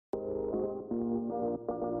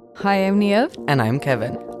Hi, I'm Niamh. And I'm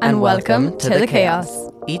Kevin. And welcome to the Chaos.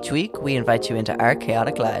 Each week, we invite you into our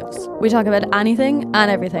chaotic lives. We talk about anything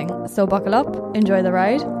and everything. So buckle up, enjoy the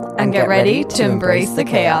ride, and get ready to embrace the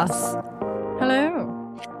chaos.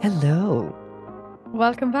 Hello. Hello.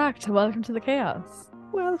 Welcome back to Welcome to the Chaos.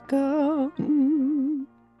 Welcome.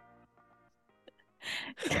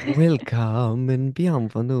 Welcome and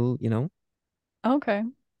bienvenue, you know? Okay.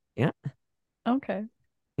 Yeah. Okay.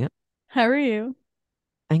 Yeah. How are you?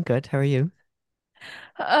 I'm good. How are you?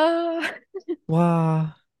 Uh,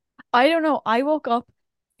 Wow. I don't know. I woke up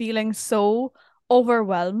feeling so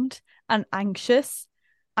overwhelmed and anxious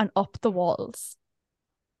and up the walls.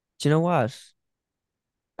 Do you know what?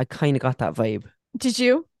 I kind of got that vibe Did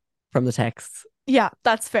you? from the texts. Yeah,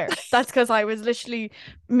 that's fair. That's because I was literally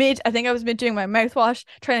I think I was mid doing my mouthwash,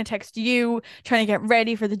 trying to text you, trying to get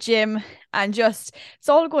ready for the gym, and just it's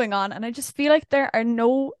all going on. And I just feel like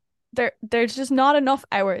there's just not enough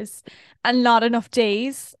hours and not enough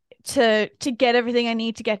days to get everything I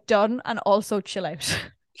need to get done and also chill out.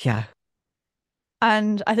 Yeah.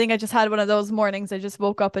 And I think I just had one of those mornings. I just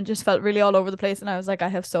woke up and just felt really all over the place, and I was like, I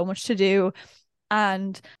have so much to do,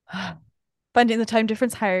 and finding the time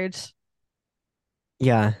difference hard.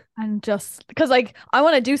 Yeah. And just because like I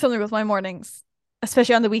want to do something with my mornings,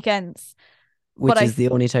 especially on the weekends. But Which is the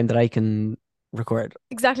only time that I can record.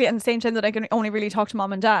 exactly at the same time that I can only really talk to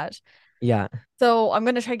mom and dad. Yeah. So I'm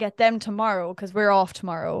gonna try to get them tomorrow because we're off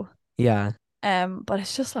tomorrow. Yeah. But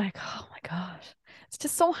it's just like, oh my God. It's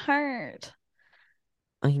just so hard.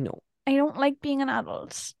 I know. I don't like being an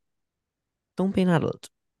adult. Don't be an adult.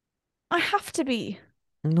 I have to be.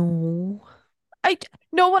 No. I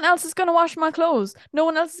No one else is gonna wash my clothes. No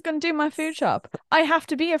one else is gonna do my food shop. I have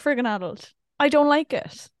to be a friggin' adult. I don't like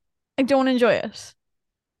it. I don't enjoy it.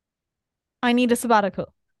 I need a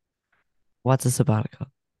sabbatical. What's a sabbatical?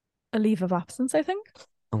 A leave of absence, I think.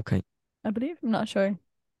 Okay. I believe. I'm not sure.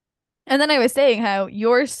 And then I was saying how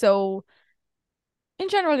in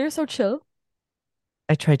general, you're so chill.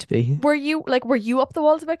 I tried to be. Were you up the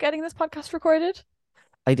walls about getting this podcast recorded?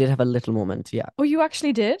 I did have a little moment. Yeah. Oh, you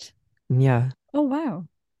actually did? Yeah. Oh, wow.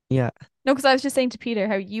 Yeah. No, because I was just saying to Peter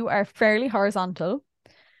how you are fairly horizontal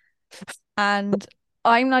and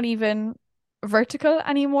I'm not even vertical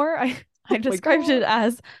anymore. I Oh my described it God.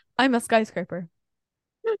 as I'm a skyscraper.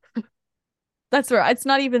 That's where it's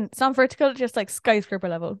not vertical, just like skyscraper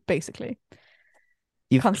level, basically,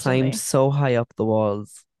 You've climbed constantly. so high up the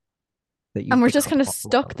walls that And you've we're just become kind of all the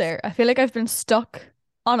stuck walls. there. I feel like I've been stuck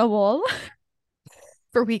on a wall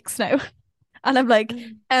for weeks now. And I'm like,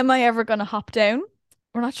 am I ever going to hop down?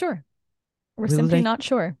 We're not sure. We're We'll simply like not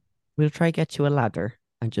sure. we'll try get you a ladder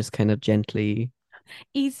and just kind of gently,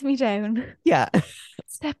 Ease me down yeah,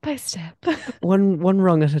 step by step. one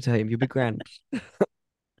rung at a time. You'll be grand.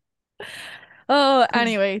 Oh,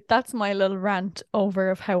 anyway, that's my little rant over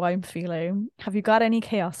of how I'm feeling. Have you got any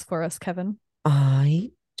chaos for us, Kevin?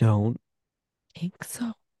 I don't think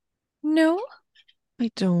so. No. I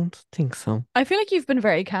don't think so. I feel like you've been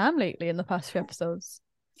very calm lately in the past few episodes.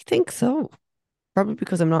 I think so. Probably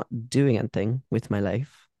because I'm not doing anything with my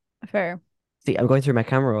life. Fair. See, I'm going through my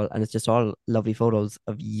camera roll and it's just all lovely photos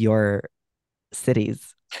of your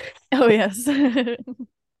cities. Oh, yes.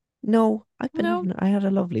 No, I've been No, having, I had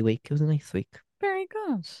a lovely week. It was a nice week. very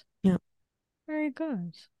good. Yeah. Very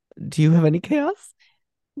good. Do you have any chaos?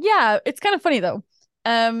 Yeah, it's kind of funny though.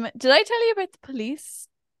 Did I tell you about the police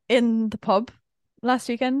in the pub last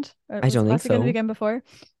weekend? Or I was don't it think last weekend, the so. weekend before?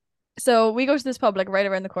 So we go to this pub like right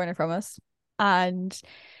around the corner from us, and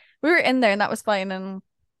we were in there, and that was fine. And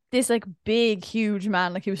this like big, huge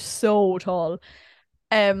man, like he was so tall,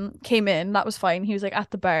 came in. That was fine. He was like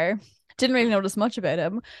at the bar. Didn't really notice much about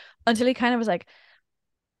him until he kind of was like,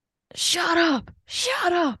 shut up!"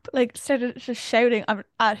 Like started just shouting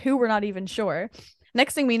at who we're not even sure.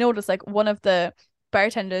 Next thing we noticed, like one of the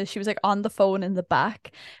bartenders, she was like on the phone in the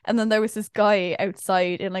back, and then there was this guy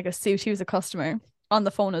outside in like a suit. He was a customer on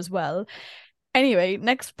the phone as well. Anyway,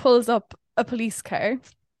 next pulls up a police car.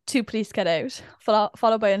 Two police get out,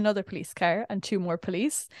 followed by another police car and two more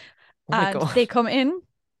police. Oh my And God. they come in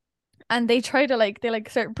and they try to like they like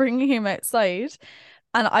start bringing him outside.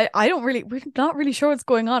 And I don't really, we're not really sure what's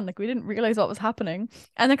going on. Like, we didn't realize what was happening.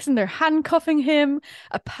 And next thing they're handcuffing him.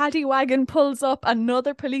 A paddy wagon pulls up,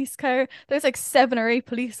 another police car. There's like seven or eight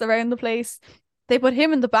police around the place. They put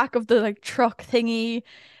him in the back of the like truck thingy.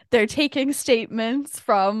 They're taking statements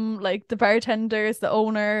from like the bartenders, the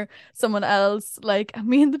owner, someone else. Like,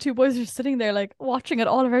 me and the two boys are sitting there, like, watching it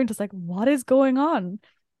all around us, like, what is going on?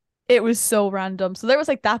 It was so random. So there was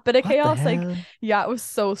like that bit of What the chaos. Like, hell? yeah, it was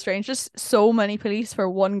so strange. Just so many police for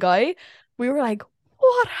one guy. We were like,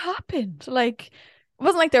 what happened? Like,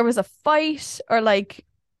 wasn't like there was a fight or like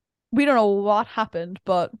we don't know what happened,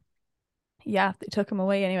 but yeah, they took him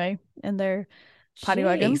away anyway in their paddy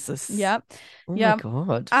wagon. Jesus. Yeah. Oh my Yeah.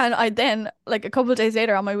 God. And I then, like a couple of days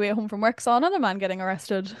later on my way home from work, saw another man getting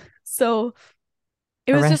arrested. So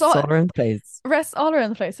it was just Arrests all all around the place. arrests all around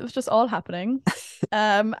the place. It was just all happening.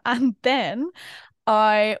 And then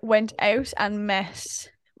I went out and met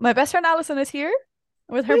my best friend Alison is here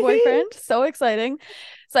with her Woohoo. boyfriend. So exciting.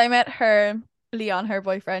 So I met her, Leon, her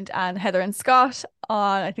boyfriend, and Heather and Scott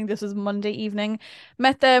on, I think this was Monday evening.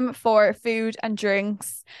 Met them for food and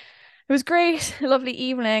drinks. It was great, a lovely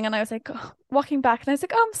evening, and I was like walking back, and I was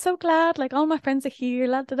like, oh, I'm so glad, like all my friends are here,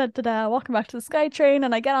 la da da da da. Walking back to the SkyTrain,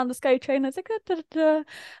 and I get on the SkyTrain, and I was like, da da da, and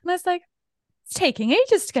I was like, it's taking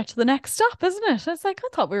ages to get to the next stop, isn't it? I was like, I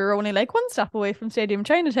thought we were only like one stop away from Stadium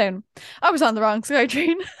Chinatown. I was on the wrong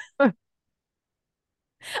SkyTrain.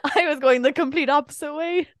 I was going the complete opposite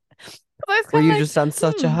way. I was Were kind of you like, just on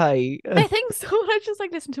such a high? I think so. I just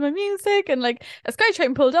like listened to my music and like a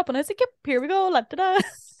SkyTrain pulled up and I was like, yep, here we go, la da da.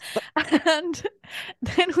 And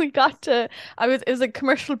then we got to it was like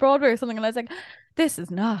commercial Broadway or something, and I was like, this is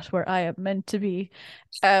not where I am meant to be.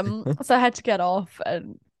 So I had to get off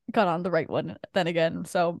and got on the right one then again.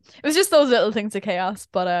 So it was just those little things of chaos,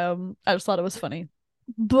 but I just thought it was funny.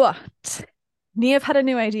 But Niamh had a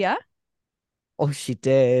new idea. Oh, she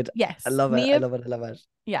did. I Yes, love it. I Niamh, love it. I love it.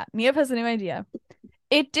 yeah, Niamh has a new idea.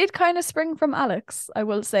 It did kind of spring from Alex, I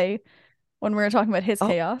will say, when we were talking about his Oh,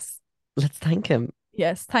 chaos. let's thank him.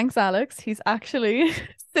 Yes, thanks, Alex. He's actually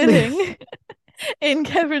sitting in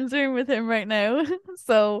Kevin's room with him right now.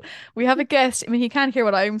 So we have a guest. I mean, he can't hear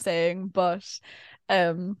what I'm saying, but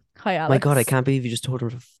hi, My God, I Alex. can't believe you just told him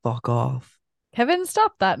to fuck off. Kevin,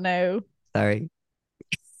 stop that now. Sorry.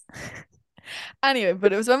 Anyway,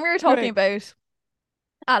 but it was when we were talking Right. about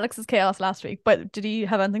Alex's chaos last week. But did he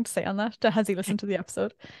have anything to say on that? Has he listened to the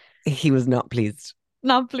episode? He was not pleased.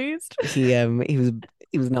 Not pleased.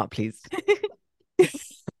 He was not pleased.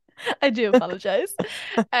 I do apologize.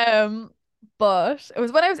 Um, but it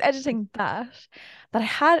was when I was editing that I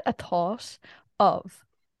had a thought of,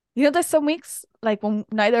 there's some weeks like when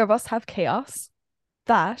neither of us have chaos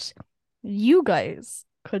that you guys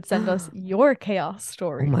could send us Oh your chaos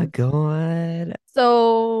story. my God.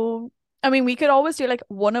 So, I mean, we could always do like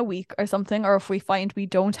one a week or something, or if we find we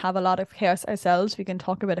don't have a lot of chaos ourselves, we can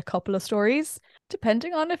talk about a couple of stories,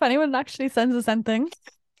 depending on if anyone actually sends us anything.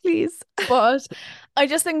 Please. But I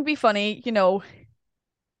just think it'd be funny,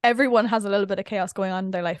 everyone has a little bit of chaos going on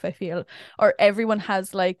in their life, I feel, or everyone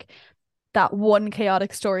has like that one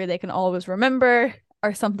chaotic story they can always remember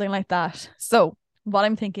or something like that. So, what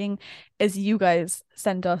I'm thinking is you guys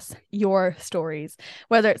send us your stories,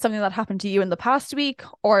 whether it's something that happened to you in the past week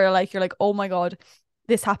or like you're like, oh my God,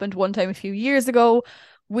 this happened one time a few years ago.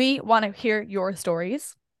 We want to hear your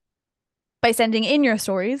stories. By sending in your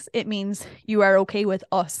stories, it means you are okay with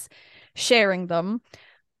us sharing them.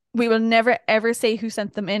 We will never ever say who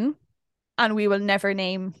sent them in, and we will never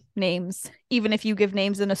name names. Even if you give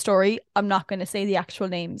names in a story, I'm not going to say the actual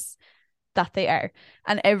names that they are,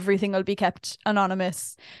 and everything will be kept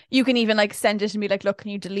anonymous. You can even like send it and be like, look, can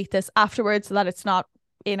you delete this afterwards so that it's not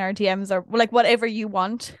in our DMs, or like whatever you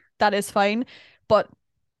want, that is fine. But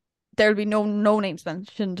there'll be no names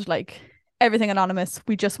mentioned, like everything anonymous.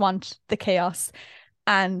 We just want the chaos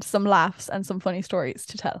and some laughs and some funny stories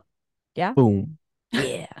to tell. Yeah. Boom.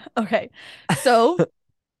 Yeah. Okay. So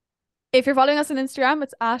if you're following us on Instagram,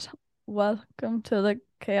 it's at Welcome to the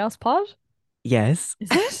Chaos Pod. Yes. Is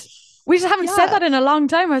it? We just haven't said Yeah. that in a long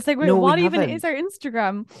time. I was like, wait, No, we what even is haven't. our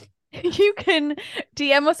Instagram? You can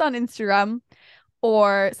DM us on Instagram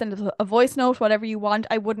or send us a voice note, whatever you want.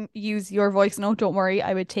 I wouldn't use your voice note, don't worry.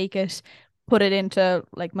 I would take it, put it into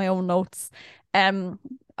like my own notes. Um,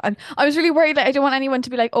 I was really worried that I don't want anyone to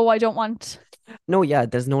be like, oh, I don't want No, yeah,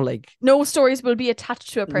 there's no like, no stories will be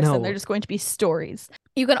attached to a person. They're no. just going to be stories.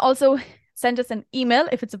 You can also send us an email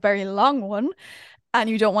if it's a very long one and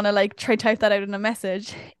you don't want to like try type that out in a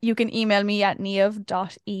message. You can email me at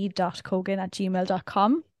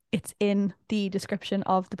niamh.e.cogan@gmail.com. It's in the description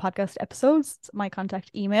of the podcast episodes. It's my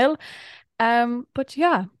contact email. But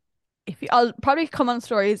yeah, I'll probably come on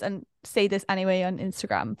stories and say this anyway on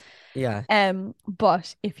Instagram. Yeah.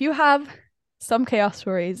 But if you have some chaos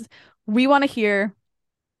stories we want to hear,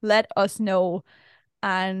 let us know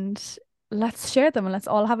and let's share them and let's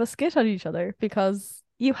all have a skit at each other because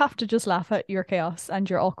you have to just laugh at your chaos and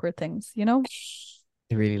your awkward things, you know?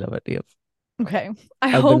 I really love it, Liam. Okay. I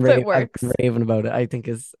hope it works. I've been raving about it. I think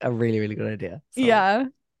it's a really, really good idea. So, Yeah.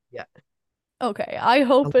 yeah. Okay. I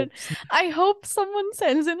hope I'll- I hope someone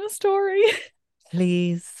sends in a story.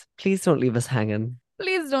 Please don't leave us hanging.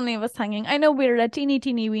 Please don't leave us hanging. I know we're a teeny,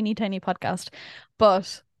 teeny, weeny, tiny podcast,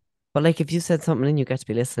 but But like if you said something and you get to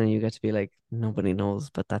be listening, you get to be like, nobody knows,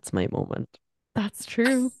 but that's my moment. that's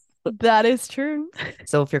true. That is true.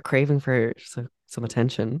 So if you're craving for some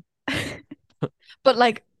attention, But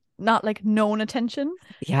like not like known attention,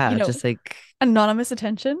 you yeah, know, just like anonymous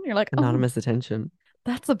attention. You're like, oh, anonymous attention.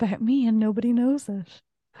 that's about me and nobody knows it.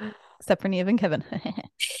 Except for Neve and Kevin.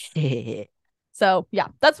 So yeah,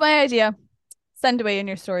 that's my idea. Send away in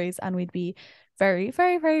your stories and we'd be very,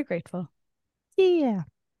 very, very grateful. Yeah.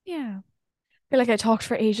 Yeah. I feel like I talked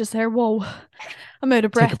for ages there. Whoa. I'm out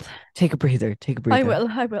of Take a breath. take a breather. Take a I breather. will.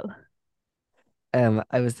 I will.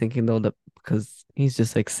 I was thinking though that because he's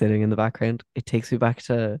just like sitting in the background, it takes me back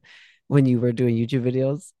to when you were doing YouTube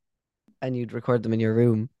videos and you'd record them in your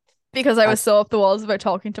room. Because I And was so off the walls about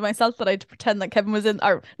talking to myself that I had to pretend that Kevin was in,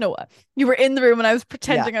 or no, you were in the room and I was yeah,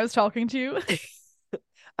 pretending I was talking to you.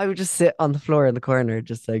 I would just sit on the floor in the corner,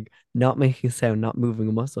 just like not making a sound, not moving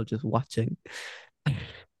a muscle, just watching.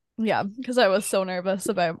 Yeah, because I was so nervous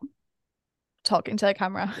about talking to a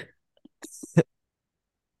camera.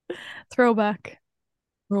 Throwback.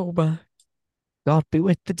 Roba, God be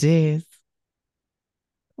with the days.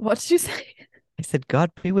 What did you say? I said,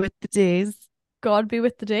 God be with the days. God be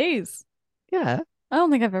with the days. Yeah, I don't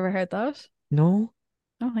think I've ever heard that. no,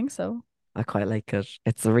 I don't think so. I quite like it.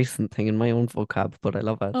 It's a recent thing in my own vocab, but I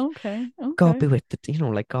love it. Okay. God Okay. be with the,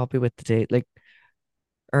 like God be with the day. Like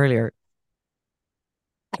earlier,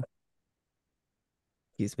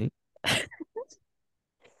 excuse me.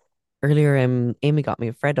 Earlier, Amy got me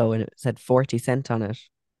a Freddo and it said 40 cent on it.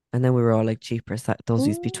 And then we were all like, cheaper. Those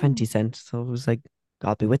used to be Ooh. 20 cent. So it was like,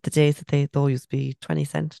 God be with the days that those used to be 20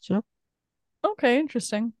 cent, you know? Okay,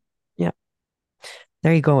 interesting. Yeah.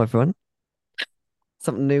 There you go, everyone.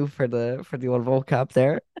 Something new for the old vocab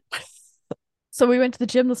there. So we went to the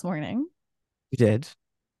gym this morning You did.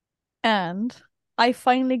 and I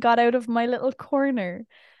finally got out of my little corner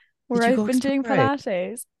where Did you I've go been doing exploring?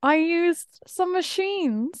 Pilates. I used some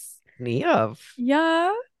machines. Neav.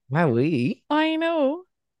 Yeah, Wowee. I know.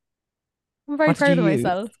 I'm very What did you proud of use?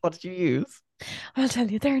 myself. What did you use? I'll tell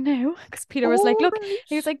you there now, because Peter was like, All "Look," right.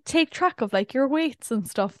 he was like, "Take track of like your weights and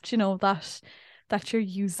stuff, you know that you're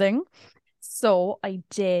using." So I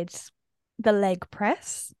did the leg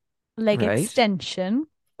press, leg Right. extension,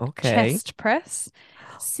 Okay. chest press,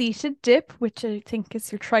 seated dip, which I think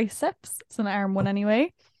is your triceps. It's an arm one Oh,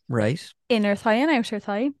 anyway. right. Inner thigh and outer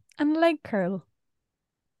thigh, and leg curl.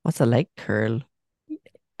 What's a leg curl?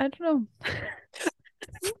 I don't know.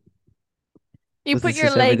 You Was put this your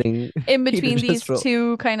just leg everything in Peter between just these wrote?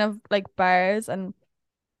 two kind of like bars and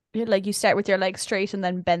like you start with your legs straight and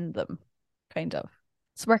then bend them, kind of.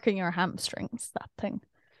 It's working your hamstrings, that thing.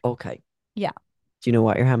 Okay. Yeah. Do you know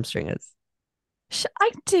what your hamstring is?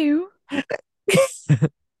 I do.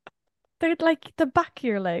 They're like the back of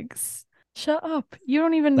your legs. Shut up. You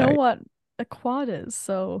don't even know Sorry. what a quad is,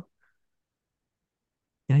 so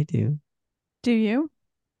Yeah, I do. do you?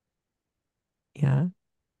 Yeah.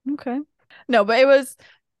 Okay. No, but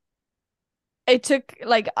it took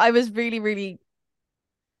like I was really, really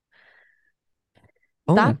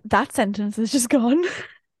Oh, that sentence is just gone.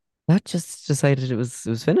 that just decided it was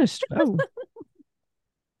finished. Wow.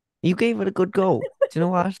 You gave it a good go. Do you know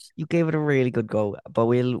what? You gave it a really good go, but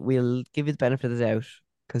we'll give you the benefit of the doubt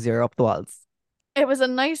because you're up the walls. It was a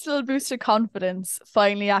nice little boost of confidence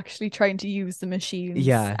finally actually trying to use the machines.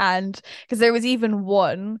 Yeah. And because there was even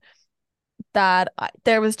one that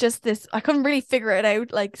there was just this, I couldn't really figure it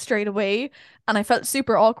out like straight away. And I felt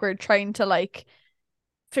super awkward trying to like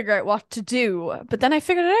figure out what to do. But then I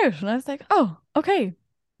figured it out and I was like, oh, okay.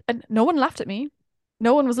 And no one laughed at me.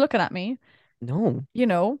 No one was looking at me, No. you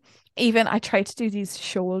know. Even I tried to do these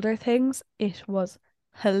shoulder things. It was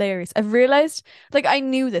hilarious. I've realized, like, I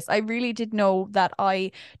knew this. I really did know that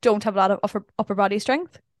I don't have a lot of upper body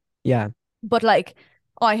strength, Yeah. but like,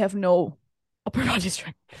 I have no upper body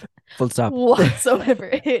strength Full stop. whatsoever.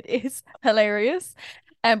 It is hilarious.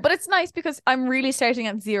 But it's nice because I'm really starting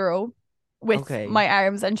at zero with Okay. my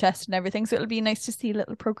arms and chest and everything. So it'll be nice to see a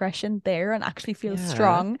little progression there and actually feel Yeah.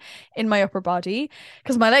 strong in my upper body.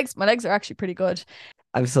 Because my legs are actually pretty good.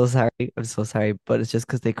 I'm so sorry. I'm so sorry, but it's just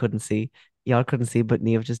because they couldn't see. Y'all couldn't see, but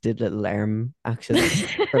Neve just did little arm actions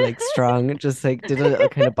for like strong, just like did a little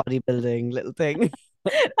kind of bodybuilding little thing.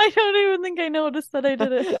 I don't even think I noticed that I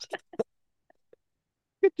did it.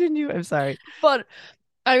 Continue. I'm sorry. But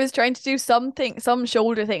I was trying to do something, some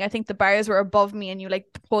shoulder thing. I think the bars were above me and you like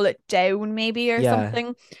pull it down maybe or Yeah.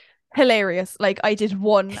 something. Hilarious. Like I did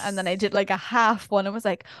one and then I did like a half one. I was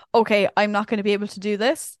like, okay, I'm not going to be able to do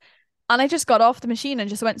this. And I just got off the machine and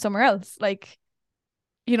just went somewhere else. Like,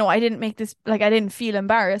 I didn't make this, like, I didn't feel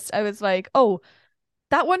embarrassed. I was like, oh,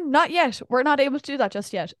 that one, not yet. We're not able to do that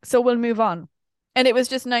just yet. So we'll move on. And it was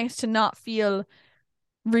just nice to not feel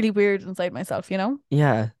really weird inside myself.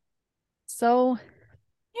 Yeah. So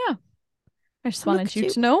yeah, I just Look wanted at you you.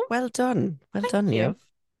 to know. Well done. Well Thank done, you. Neve.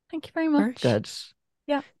 Thank you very Very much. good.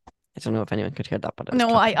 Yeah. I don't know if anyone could hear that, but I was No,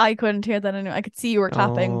 I, clapping. I couldn't hear that anyway. I could see you were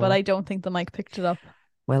clapping, but Oh, I don't think the mic picked it up.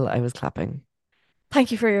 well, I was clapping.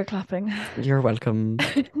 Thank you for your clapping. You're welcome.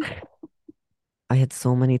 I had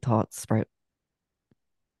so many thoughts, Sprout,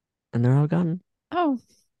 and they're all gone. Oh,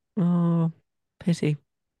 Oh, pity.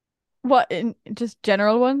 what, in just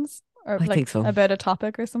general ones? Or I think like so. about a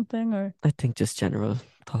topic or something? Or I think just general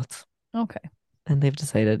thoughts. okay. And they've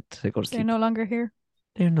decided to go to They're sleep. no longer here.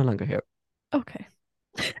 They're no longer here. Okay.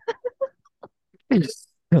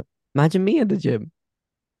 Imagine me in the gym.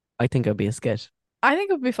 I think I'd be a skit. I think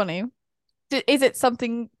it would be funny. Is it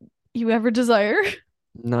something you ever desire?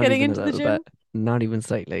 Not Getting even a into the little bit. gym? Not even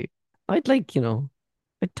slightly. I'd like,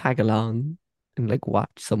 I'd tag along and like watch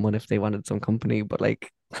someone if they wanted some company, but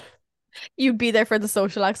like, You'd be there for the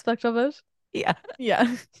social aspect of it. yeah.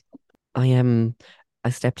 Yeah. I am. I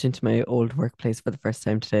stepped into my old workplace for the first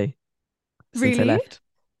time today since I Really? left.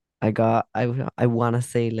 I want to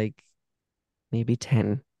say like maybe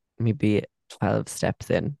 10, maybe 12 steps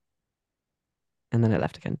in, and then I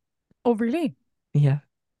left again. Oh, really? Yeah.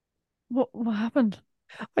 What happened?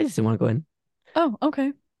 I just didn't want to go in. Oh,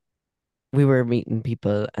 okay. We were meeting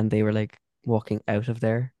people and they were like walking out of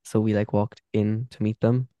there. So we like walked in to meet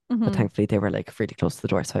them. But Hmm. thankfully they were like really close to the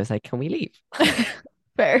door. So I was like, can we leave?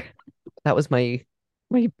 Fair. That was my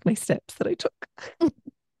steps that I took.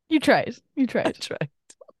 You tried. You I tried. tried.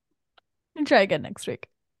 You try again next week.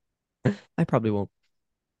 I probably won't.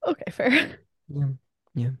 Okay, fair. Yeah.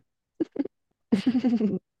 Yeah.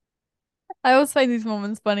 I always find these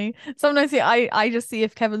moments funny. Sometimes I just see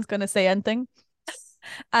if Kevin's gonna say anything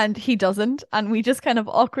and he doesn't, and we just kind of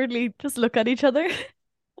awkwardly just look at each other.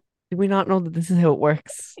 Did we not know that this is how it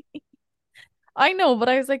works? I know, but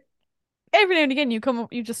I was like, every now and again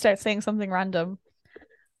you just start saying something random.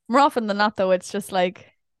 More often than not, though, it's just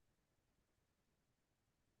like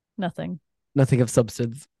nothing. Nothing of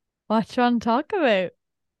substance. What you want to talk about?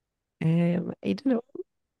 I don't know.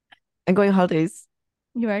 I'm going on holidays.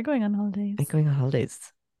 You are going on I'm holidays. going on holidays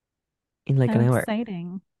in like How an hour.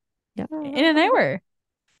 exciting. Yeah. In an hour.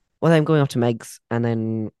 Well, I'm going up to Meg's and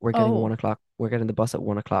then we're getting Oh. 1 o'clock. We're getting the bus at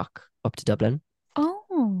 1 o'clock up to Dublin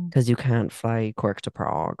Oh. because you can't fly Cork to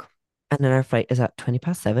Prague. And then our flight is at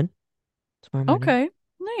 7:20 tomorrow morning. Okay.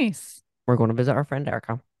 Nice. We're going to visit our friend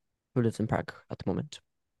Erica, who lives in Prague at the moment.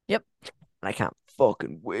 Yep. And I can't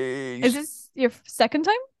fucking Is wait. this your second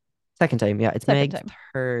time? Second time, yeah. It's Second Meg's time.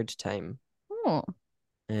 third time. Oh,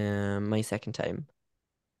 My second time.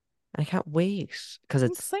 I can't wait because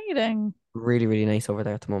it's exciting. really, really nice over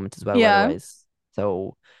there at the moment as well, Yeah. weather-wise.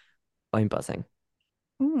 So I'm buzzing.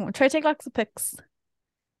 Ooh, try to take lots of pics,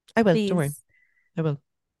 I will, don't worry. please, I will.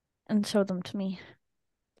 and show them to me.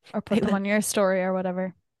 Or I put them will. on your story or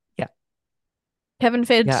whatever. Yeah. Kevin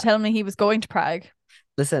failed Yeah. to tell me he was going to Prague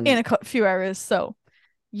Listen, in a few hours, so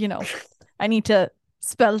I need to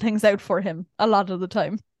spell things out for him a lot of the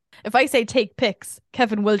time. If I say take pics,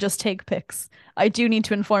 Kevin will just take pics. I do need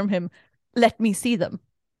to inform him, let me see them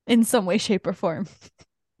in some way, shape, or form.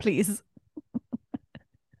 Please.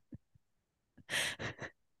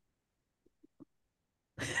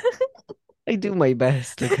 I do my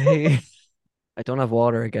best, okay? I don't have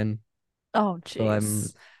water again, Oh, so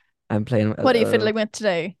jeez. I'm playing What are you fiddling with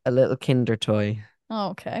today? a little Kinder toy. Oh,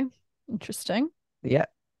 okay. Interesting. Yeah,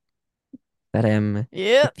 that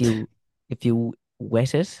Yep. if you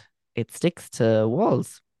wet it, it sticks to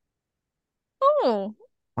walls. Oh,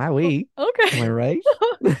 Wowee. Am I okay. right?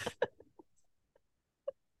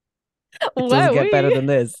 It doesn't get better Wowee. than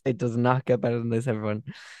this. It does not get better than this, everyone.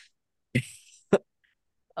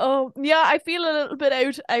 Oh, yeah, I feel a little bit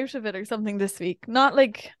out of it or something this week. Not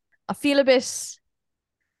like I feel a bit,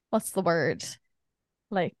 what's the word?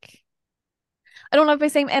 Like I don't have my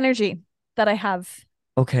same energy that I have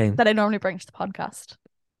Okay. that I normally bring to the podcast.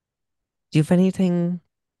 Do you have anything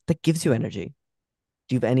that gives you energy?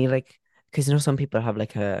 Do you have any like, because some people have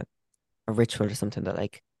like a ritual or something that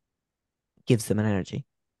like gives them an energy?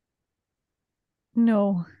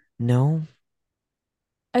 No, No,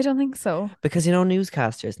 I don't think so. because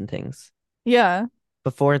newscasters and things, Yeah.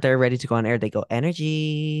 before they're ready to go on air, they go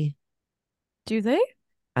energy, Do they?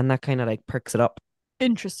 and that kind of like perks it up.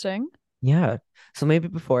 Interesting. Yeah. So maybe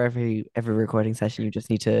before every recording session, you just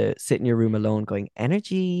need to sit in your room alone going But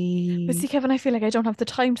see, energy. Kevin, I feel like I don't have the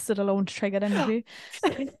time to sit alone to try get energy.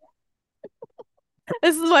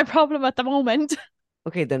 This is my problem at the moment.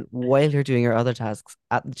 Okay, then while you're doing your other tasks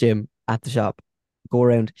at the gym, at the shop, go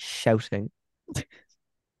around shouting,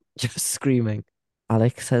 just screaming.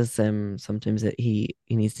 Alex says sometimes that he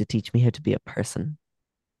needs to teach me how to be a person.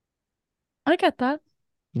 I get that.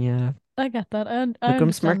 Yeah. I get that. I Look, I'm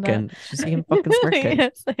understand that. smirking. Did you see him fucking smirking?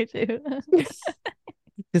 Yes, I do.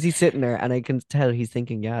 Because he's sitting there and I can tell he's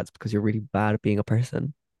thinking, yeah, it's because you're really bad at being a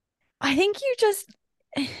person. I think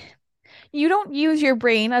you don't use your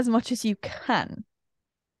brain as much as you can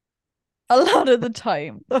a lot of the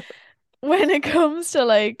time when it comes to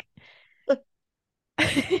like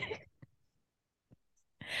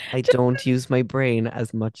I just don't use my brain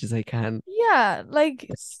as much as I can. yeah, like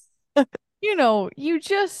you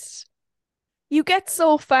get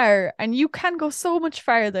so far and you can go so much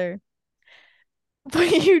farther, but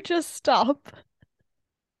you just stop.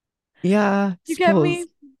 Yeah, You get suppose. me?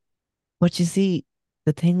 But you see,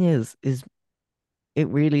 the thing is it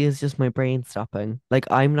really is just my brain stopping. Like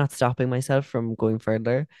I'm not stopping myself from going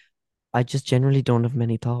further. I just generally don't have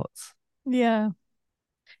many thoughts. Yeah.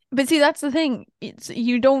 But see, that's the thing. It's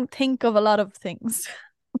you don't think of a lot of things.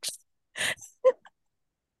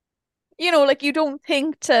 Like you don't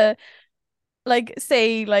think to like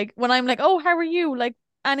say like when I'm like, "Oh, how are you?" like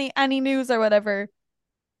any news or whatever,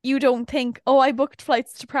 you don't think, "Oh, I booked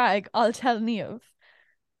flights to Prague. I'll tell Neve."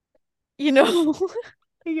 You know?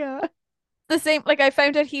 Yeah. The same like I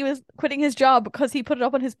found out he was quitting his job because he put it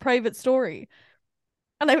up on his private story.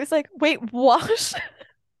 And I was like, "Wait, what?"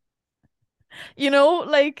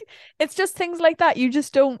 Like it's just things like that. You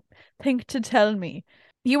just don't think to tell me.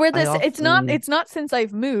 You were I this often it's not since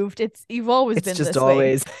I've moved. It's you've always it's been just this way.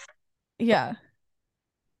 always Yeah.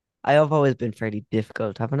 I have always been fairly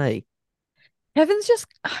difficult, haven't I? Kevin's just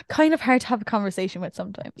kind of hard to have a conversation with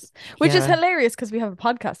sometimes, which is Yeah. hilarious because we have a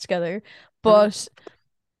podcast together. Mm. But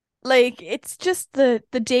like it's just the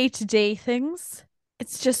day-to-day things.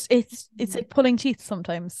 It's just it's like pulling teeth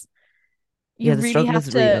sometimes. You Yeah, the really struggle have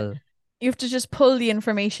is to real. you have to just pull the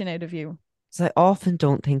information out of you. So I often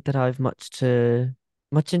don't think that I've much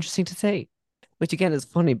interesting to say. Which again is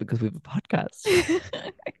funny because we have a podcast.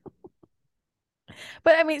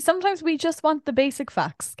 But I mean, sometimes we just want the basic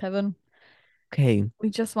facts, Kevin. Okay, We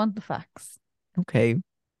just want the facts, okay.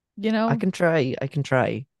 you I know? can try. I can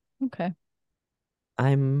try. Okay.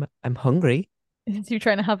 I'm hungry. You're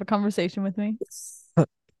trying to have a conversation with me.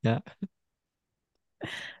 Yeah.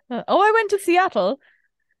 Oh, I went to Seattle.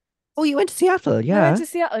 Oh, you went to Seattle, I went yeah. to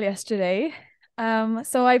Seattle yesterday.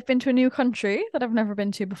 So I've been to a new country that I've never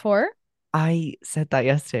been to before. I said that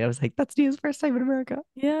yesterday. I was like, that's Nia's first time in America.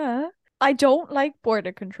 Yeah. I don't like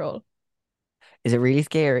border control. Is it really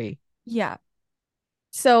scary? Yeah.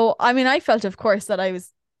 So, I mean, I felt, of course, that I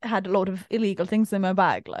was had a load of illegal things in my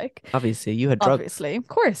bag, like Obviously, you had drugs. obviously. Of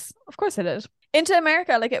course I did. Into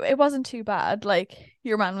America, like it wasn't too bad. Like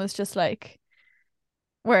your man was just like,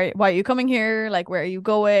 why are you coming here? Like, where are you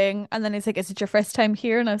going? And then he's like, is it your first time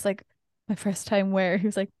here? And I was like, my first time where? He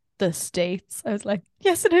was like, the States. I was like,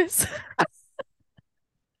 yes, it is.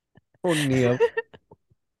 Oh, Nia.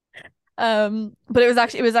 But it was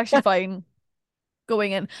actually fine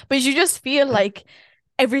going in. But you just feel like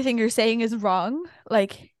everything you're saying is wrong.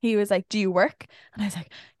 Like he was like, "Do you work?" And I was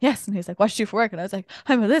like, "Yes." And he was like, "What do you do for work?" And I was like,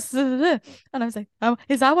 "I'm a this." And I was like,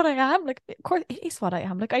 is that what I am?" Like, of course, it is what I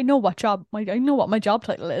am. Like, I know what my job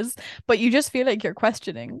title is, but you just feel like you're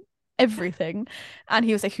questioning everything. And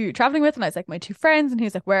he was like, "Who are you traveling with?" And I was like, "My two friends." And he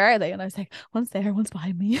was like, "Where are they?" And I was like, "One's there, one's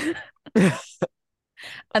behind me."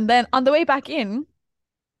 And then on the way back in,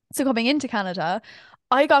 so coming into Canada,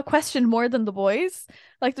 I got questioned more than the boys.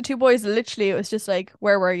 Like the two boys, literally, it was just like,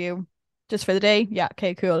 "Where were you? Just for the day? Yeah,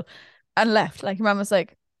 okay, cool." And left. Like your mom was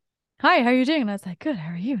like, "Hi, how are you doing?" And I was like, "Good,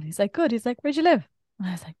 how are you?" And he's like, "Good." He's like, "Where'd you live?" And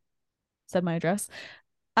I was like, said my address.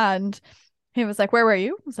 And he was like, "Where were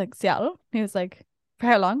you?" I was like, "Seattle." He was like, "For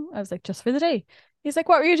how long?" I was like, "Just for the day." He's like,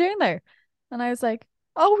 "What were you doing there?" And I was like,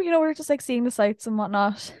 "Oh, we're just like seeing the sights and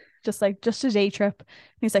whatnot. Just a day trip." And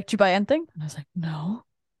he's like, "Did you buy anything?" And I was like, "No."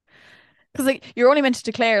 Because like you're only meant to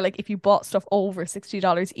declare like if you bought stuff over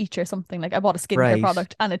 $60 each or something. Like I bought a skincare Right.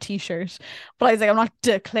 product and a t-shirt, but I was like, I'm not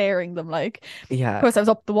declaring them. Like, of Yeah. course, I was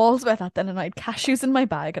up the walls about that then, and I had cashews in my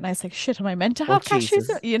bag, and I was like, shit, am I meant to Oh, have cashews?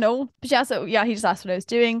 Jesus. But yeah, so yeah, he just asked what I was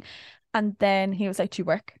doing, and then he was like, "Do you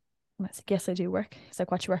work?" And I was like, "Yes, I do work." He's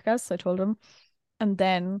like, "What you work as?" So I told him, and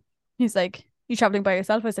then he's like, "You traveling by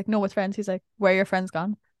yourself?" I was like, "No, with friends." He's like, "Where are your friends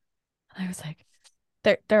gone?" And I was like,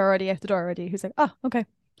 they're already out the door already. He's like, "Oh, okay,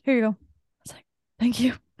 here you go." I was like, "Thank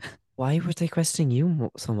you." Why were they questioning you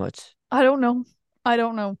so much? I don't know. I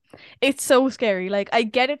don't know. It's so scary. Like, I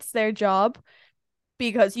get it's their job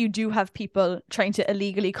because you do have people trying to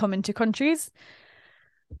illegally come into countries.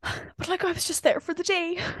 But like I was just there for the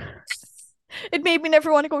day. It made me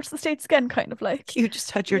never want to go to the States again, kind of like, You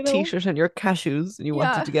just had your you know? t-shirt and your cashews and you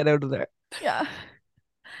wanted Yeah, to get out of there. yeah.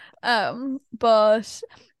 But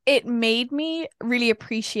it made me really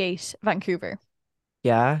appreciate Vancouver.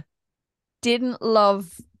 Yeah. Didn't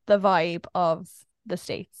love the vibe of the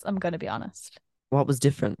States, I'm gonna be honest. What was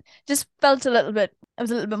different? Just felt a little bit, I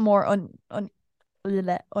was a little bit more uneased, un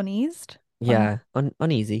Yeah.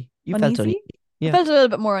 Uneasy. You felt uneasy. uneasy. I Yeah. felt a little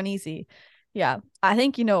bit more uneasy. Yeah, I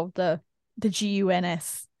think the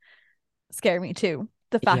GUNS scare me too.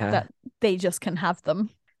 The fact Yeah. that they just can have them.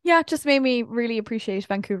 Yeah, it just made me really appreciate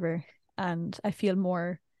Vancouver, and I feel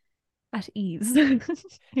more at ease in There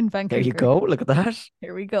you Vancouver. go. Look at that.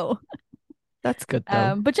 Here we go. That's good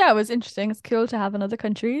though. But yeah, it was interesting. It's cool to have another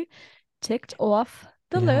country ticked off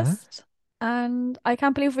the Yeah. list. And I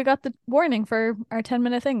can't believe we got the warning for our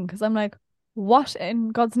 10-minute thing because I'm like, what in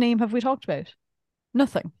God's name have we talked about?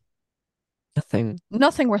 Nothing. Nothing.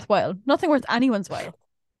 Nothing worthwhile. Nothing worth anyone's while.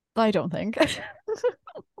 I don't think.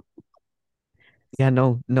 Yeah,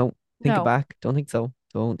 no, no. Think it No, back. Don't think so.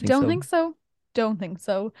 Don't think don't so. think so. Don't think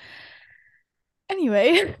so.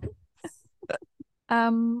 Anyway,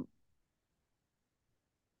 um,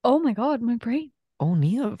 oh my God, my brain. Oh,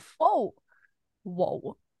 Neve. Whoa.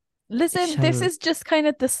 Whoa. Listen, this Shall is just kind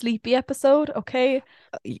of the sleepy episode, okay?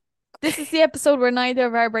 y- This is the episode where neither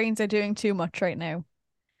of our brains are doing too much right now.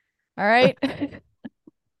 All right?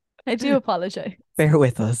 I do apologize. bear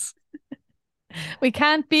with us. We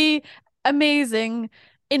can't be amazing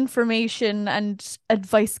information and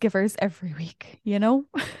advice givers every week, you know?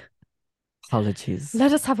 Apologies.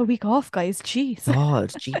 Let us have a week off, guys. Jeez.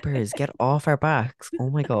 God, jeepers, get off our backs. Oh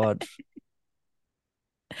my God.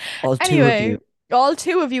 All two of Anyway, you. all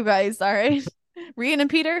two of you guys, all right? Rian and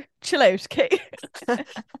Peter, chill out, okay?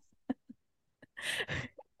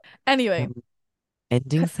 Anyway, Um,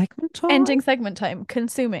 ending segment time? ending segment time.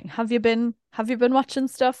 Consuming. Have you been watching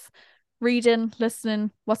stuff, reading,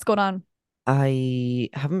 listening? What's going on? I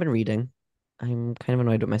haven't been reading. I'm kind of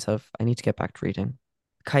annoyed with myself. I need to get back to reading.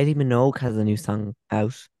 Kylie Minogue has a new song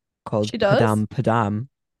out called She does? Padam Padam,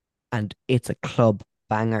 and it's a club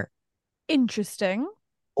banger. Interesting.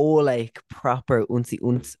 Oh, like proper unsi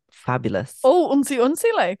uns fabulous. Oh, unsy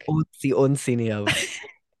unsy like. Unsi unsi Neve.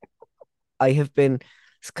 I have been,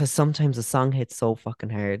 because sometimes a song hits so fucking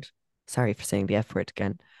hard. Sorry for saying the F word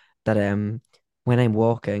again. That when I'm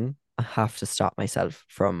walking, I have to stop myself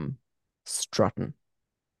from strutting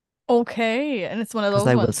Okay, and it's one of because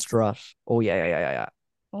those I will ones. strut. Oh yeah, yeah, yeah, yeah,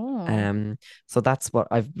 Oh, yeah. So that's what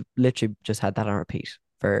I've literally just had that on repeat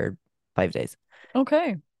for 5 days.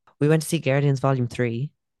 okay. We went to see Guardians Volume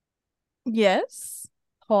 3. Yes.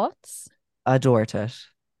 Thoughts? Adored it.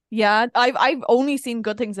 Yeah, I've only seen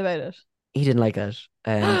good things about it. He didn't like it.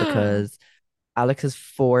 Because Alex's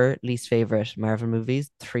four least favorite Marvel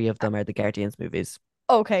movies, three of them are the Guardians movies.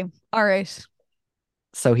 Okay, all right.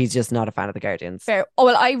 So he's just not a fan of the Guardians. Fair. Oh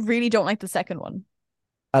well, I really don't like the second one.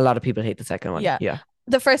 A lot of people hate the second one. Yeah. Yeah.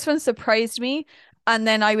 The first one surprised me, and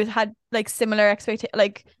then I was had like similar expectation.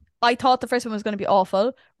 Like I thought the first one was going to be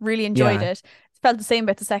awful. Really enjoyed Yeah. it. Felt the same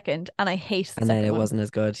about the second, and I hate the And then second it one. wasn't as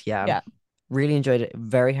good. Yeah. Yeah. Really enjoyed it.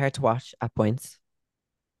 Very hard to watch at points.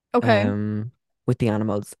 Okay. Um, with the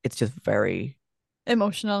animals. It's just very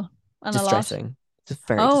Emotional and a lot. distressing. Just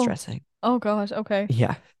very Oh. distressing. Oh God. Okay.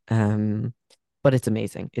 Yeah. But it's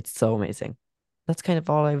amazing. It's so amazing. That's kind of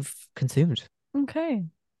all I've consumed. Okay.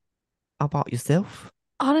 How about yourself?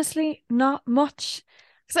 Honestly, not much.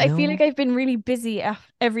 Because I feel like No? I've been really busy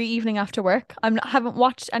every evening after work. Haven't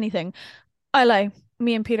watched anything. I lie.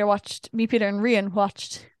 Me, Peter, and Rian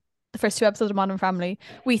watched the first two episodes of Modern Family.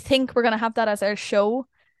 We think we're gonna have that as our show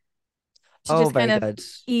to Oh, just kind very of good.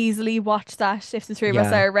 easily watch that if the three of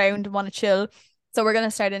us Yeah. are around and want to chill. So we're gonna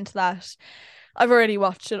start into that. I've already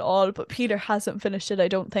watched it all, but Peter hasn't finished it, I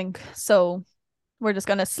don't think. So we're just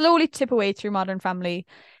gonna slowly tip away through Modern Family.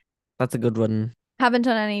 That's a good one. Haven't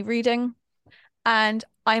done any reading, and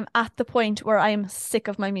I'm at the point where I'm sick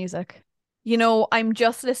of my music. I'm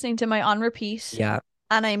just listening to my on repeat, Yeah.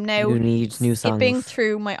 and I'm now You need new skipping songs.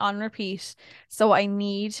 through my on repeat. So I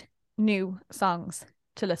need new songs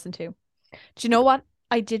to listen to. Do you know what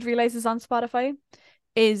I did realize is on Spotify?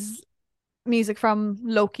 Is music from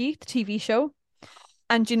Loki, the TV show.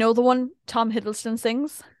 And do you know the one Tom Hiddleston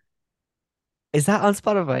sings? Is that on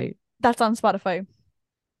Spotify? That's on Spotify.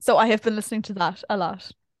 So I have been listening to that a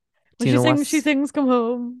lot. Do When you know she what's sings "Come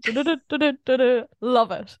Home." Du-du-du-du-du-du-du.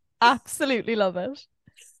 Love it. Absolutely love it.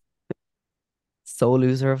 so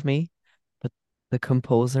loser of me? But the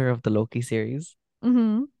composer of the Loki series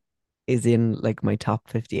is in like my top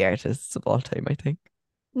 50 artists of all time, I think.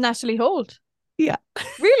 Natalie Holt. Yeah,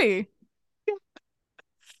 Really? because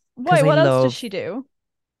Why? I What else does love she do?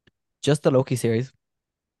 just the Loki series.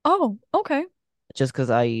 Oh, okay. Just because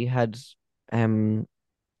I had um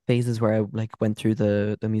phases where I like went through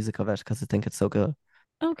the music of it because I think it's so good.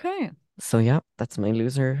 Okay. So yeah, that's my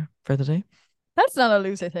loser for the day. That's not a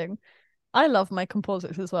loser thing. I love my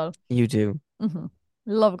composers as well. You do. hmm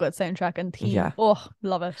Love a good soundtrack and theme. Yeah. Oh,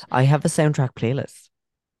 love it. I have a soundtrack playlist.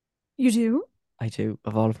 You do? I do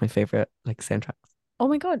of all of my favorite like soundtracks. Oh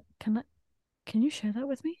my God. Can you share that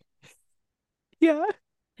with me? Yeah.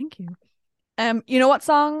 Thank you. You know what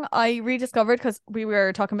song I rediscovered because we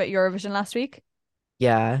were talking about Eurovision last week?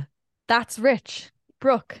 Yeah. That's Rich.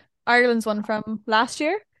 Brooke. Ireland's one from last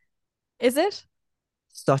year. Is it?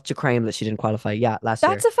 Such a crime that she didn't qualify. Yeah, last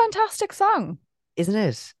That's year. a fantastic song. Isn't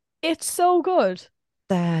it? It's so good.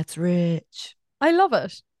 That's rich. I love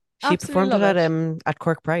it. She Absolutely performed it love it. at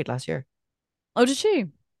Cork Pride last year. Oh, did she?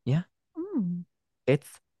 Yeah. Mm. It's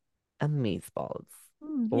amazeballs.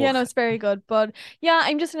 Yeah, no, Oh, it's very good. But yeah,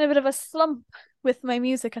 I'm just in a bit of a slump with my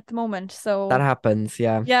music at the moment. that So happens.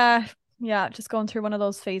 Yeah. yeah, yeah, just going through one of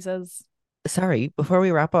those phases. Sorry, before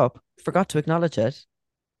we wrap up, forgot to acknowledge it.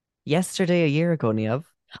 Yesterday, a year ago, Nev,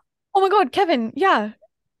 Oh my God, Kevin, yeah,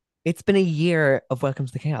 it's been a year of Welcome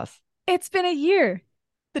to the Chaos. it's been a year.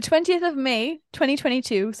 The 20th of May,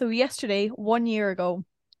 2022. So yesterday, 1 year ago,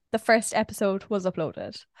 the first episode was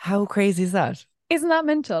uploaded. How crazy is that? Isn't that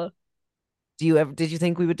mental? Did you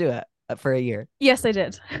think we would do it for a year? Yes, I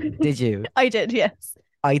did. Did you? I did, yes.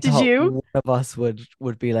 I Did thought you? one of us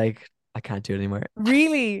would be like, I can't do it anymore.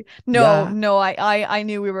 Really? No, Yeah. no, I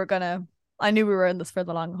knew we were gonna, I knew we were in this for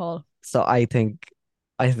the long haul. So I think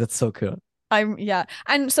that's so cool. Yeah.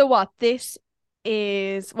 And so what? This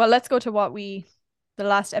is, well, let's go to the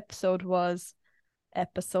last episode was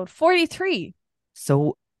episode 43.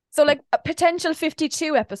 So So like a potential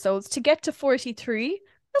 52 episodes to get to 43.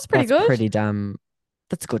 That's pretty that's good.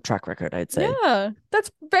 that's a good track record, I'd say. Yeah. That's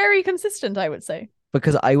very consistent, I would say.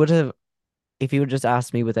 Because I would have, if you would just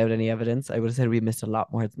asked me without any evidence, I would have said we missed a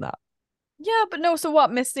lot more than that. Yeah, but no, so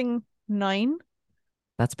what? Missing 9?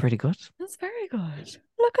 That's pretty good. That's very good.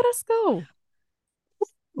 Look at us go.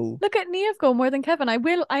 Ooh. Look at Niamh go more than Kevin. I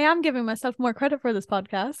am giving myself more credit for this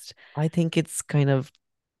podcast. I think it's kind of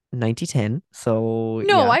 90-10. So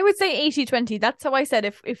No, yeah, I would say 80-20. That's how I said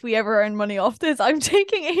if we ever earn money off this, I'm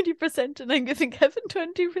taking 80% and I'm giving Kevin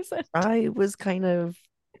 20%. I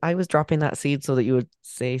was dropping that seed so that you would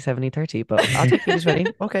say 70-30, but I'll take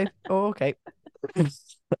 80-20. Okay. Oh, okay.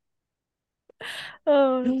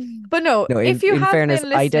 Oh, but no, No, if you in have fairness,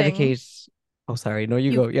 been I listening, dedicate. Oh, sorry. No,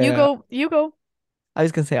 you you go. Yeah, you yeah. go, you go. I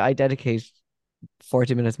was gonna say I dedicate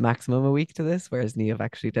 40 minutes maximum a week to this, whereas Niamh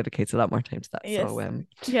actually dedicates a lot more time to that. Yes. So,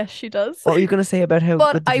 Yes, she does. what were you gonna say about how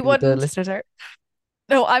But good I the wouldn't. listeners are?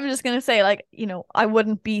 No, I'm just gonna say, like, I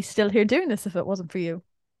wouldn't be still here doing this if it wasn't for you.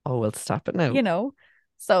 Oh, well, stop it now. You know.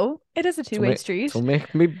 So it is a Don't two-way make street. don't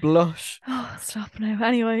make me blush. Oh, stop now.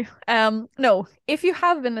 Anyway, no, if you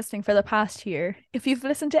have been listening for the past year, if you've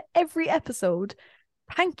listened to every episode,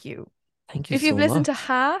 thank you. Thank you If you've so listened to much.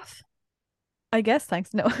 half, I guess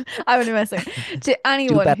thanks. No, I would be messing. To Do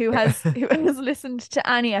anyone better. who has listened to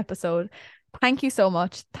any episode, thank you so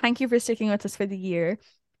much. Thank you for sticking with us for the year.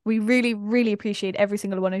 We really, really appreciate every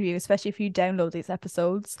single one of you, especially if you download these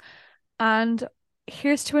episodes. And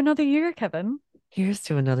here's to another year, Kevin. Here's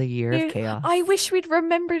to another year of Here, chaos. I wish we'd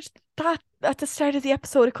remembered that at the start of the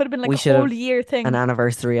episode. It could have been like We a should whole have year an thing.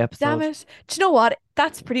 anniversary Damn episode. it. Do you know what?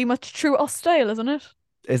 That's pretty much true us style, isn't it?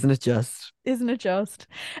 Isn't it just? Isn't it just?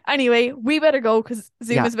 Anyway, we better go because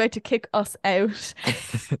Zoom Yeah. is about to kick us out.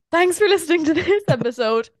 Thanks for listening to this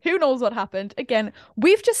episode. Who knows what happened? Again,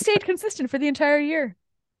 we've just stayed consistent for the entire year.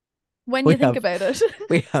 When We you think have. about it.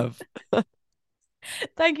 We have.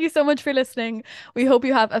 Thank you so much for listening. We hope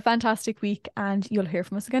you have a fantastic week and you'll hear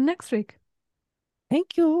from us again next week.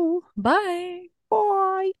 Thank you. Bye.